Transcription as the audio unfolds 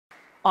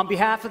On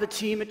behalf of the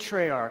team at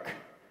Treyarch,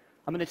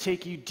 I'm going to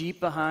take you deep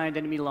behind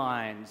enemy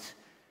lines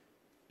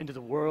into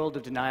the world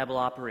of deniable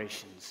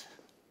operations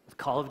with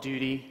Call of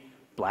Duty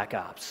Black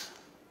Ops.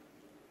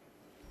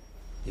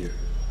 Here,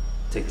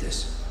 take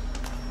this.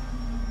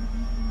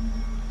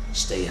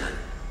 Stay on.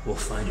 We'll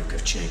find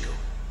Yurkovchenko.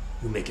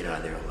 We'll make it out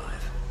of there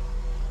alive.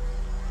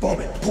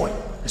 Bomb it, point.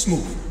 Let's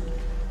move.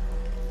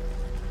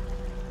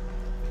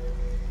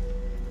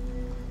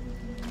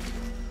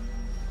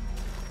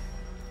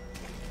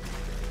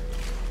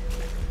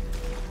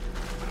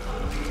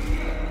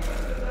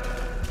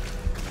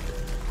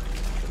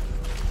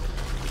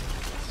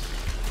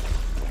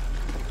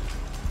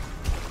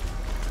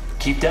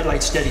 Keep that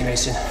light steady,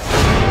 Mason.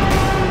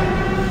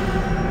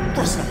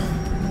 Listen.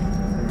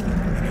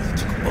 I nearly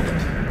took a bullet.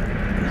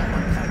 No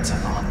one fights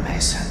alone,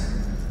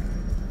 Mason.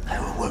 I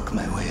will work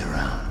my way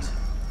around.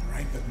 All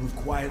right, but move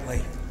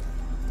quietly.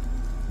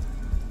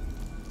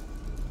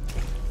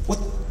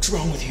 What's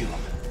wrong with you?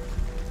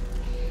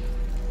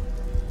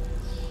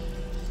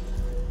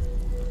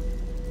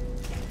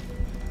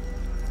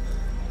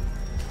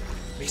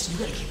 Mason,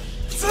 you gotta keep...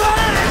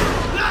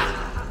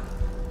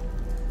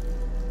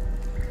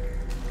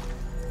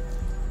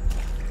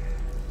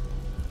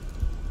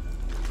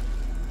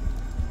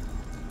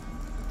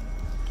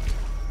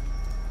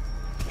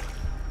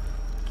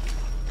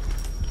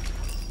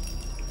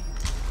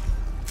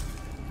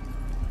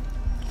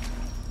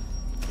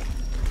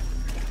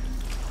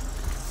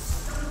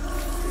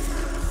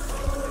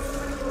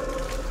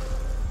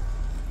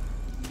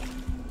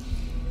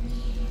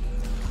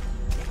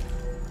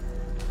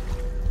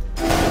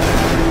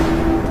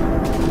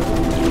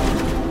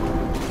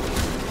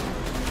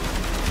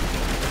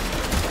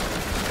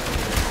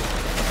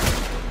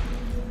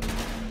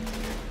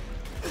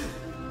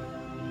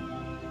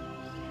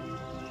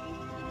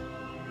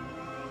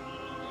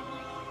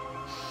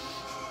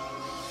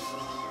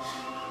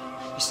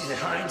 You see that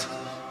hind?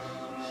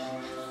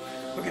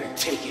 We're gonna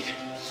take it.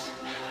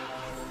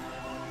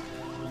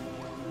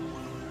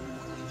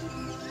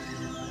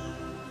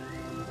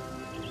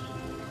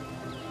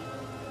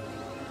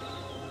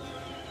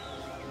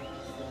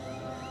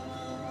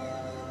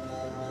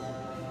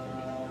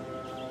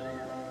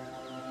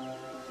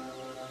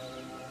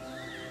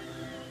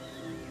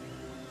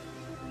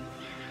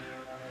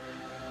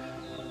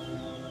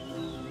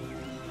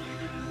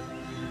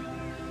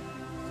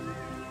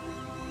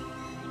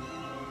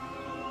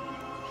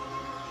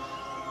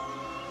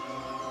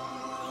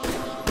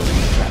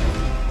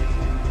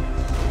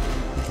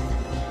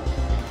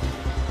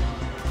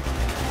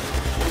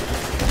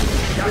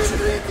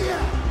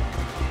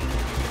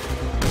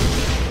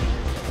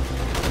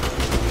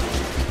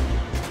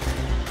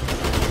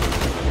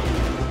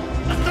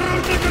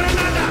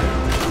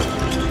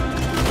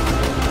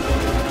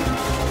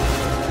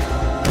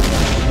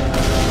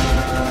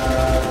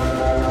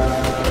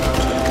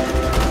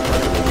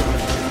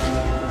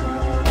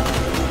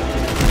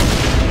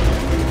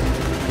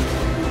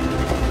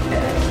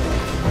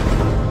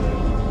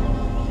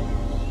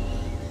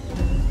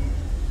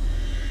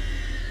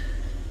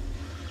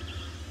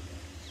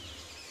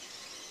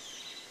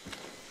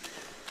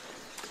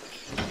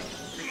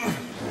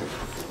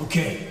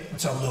 Okay,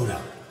 what's our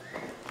loadout?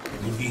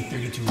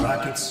 UB-32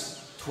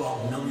 rockets,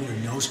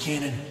 12mm nose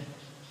cannon.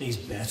 These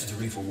bastards are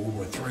ready for World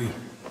War III.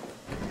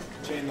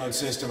 Chain load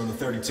system on the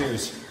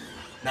 32s.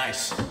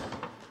 Nice.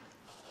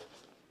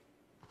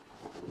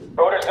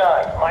 Rotor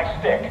sign, my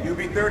stick.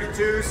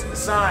 UB-32s,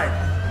 assigned.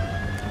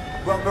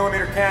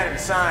 12mm cannon,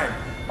 assigned.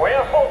 We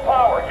have full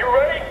power. You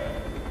ready?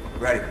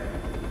 Ready.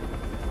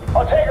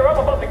 I'll take her up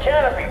above the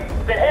canopy,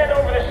 then hand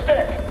over the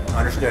stick.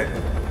 Understood.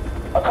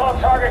 I'll call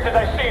targets as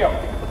I see them.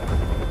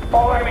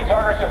 All enemy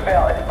targets are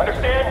valid.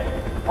 Understand?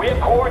 We have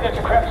coordinates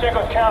of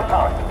Kravchenko's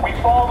compound. We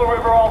follow the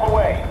river all the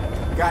way.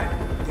 Got it.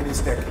 Give me the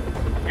stick.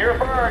 You're a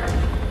bird.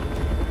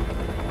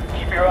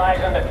 Keep your eyes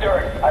on the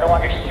dirt. I don't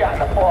want you shot in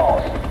the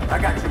balls. I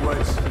got you,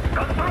 Woods. Stand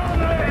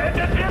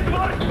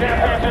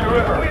hands in the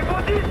river.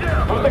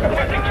 Looks like a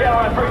 50 cal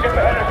on a bridge up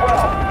ahead as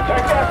well.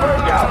 Check that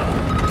bridge out.